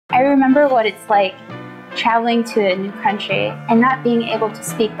I remember what it's like traveling to a new country and not being able to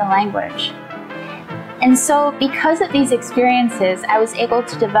speak the language. And so because of these experiences, I was able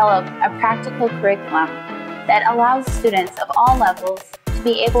to develop a practical curriculum that allows students of all levels to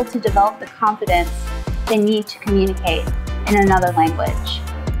be able to develop the confidence they need to communicate in another language.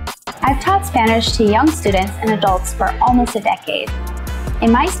 I've taught Spanish to young students and adults for almost a decade.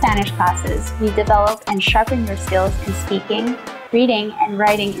 In my Spanish classes, we develop and sharpen your skills in speaking, reading, and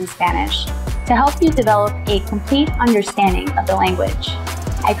writing in Spanish to help you develop a complete understanding of the language.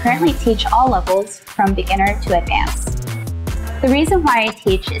 I currently teach all levels from beginner to advanced. The reason why I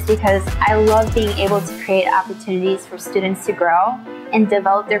teach is because I love being able to create opportunities for students to grow and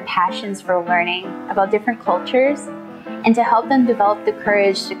develop their passions for learning about different cultures and to help them develop the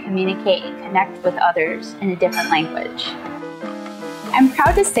courage to communicate and connect with others in a different language. I'm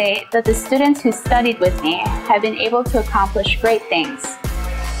proud to say that the students who studied with me have been able to accomplish great things,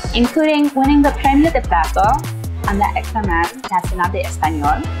 including winning the Premio de Plata on the Examen Nacional de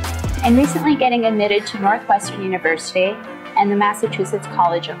Español, and recently getting admitted to Northwestern University and the Massachusetts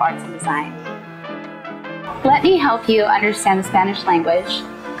College of Arts and Design. Let me help you understand the Spanish language.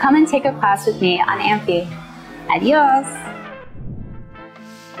 Come and take a class with me on Amphy. Adios!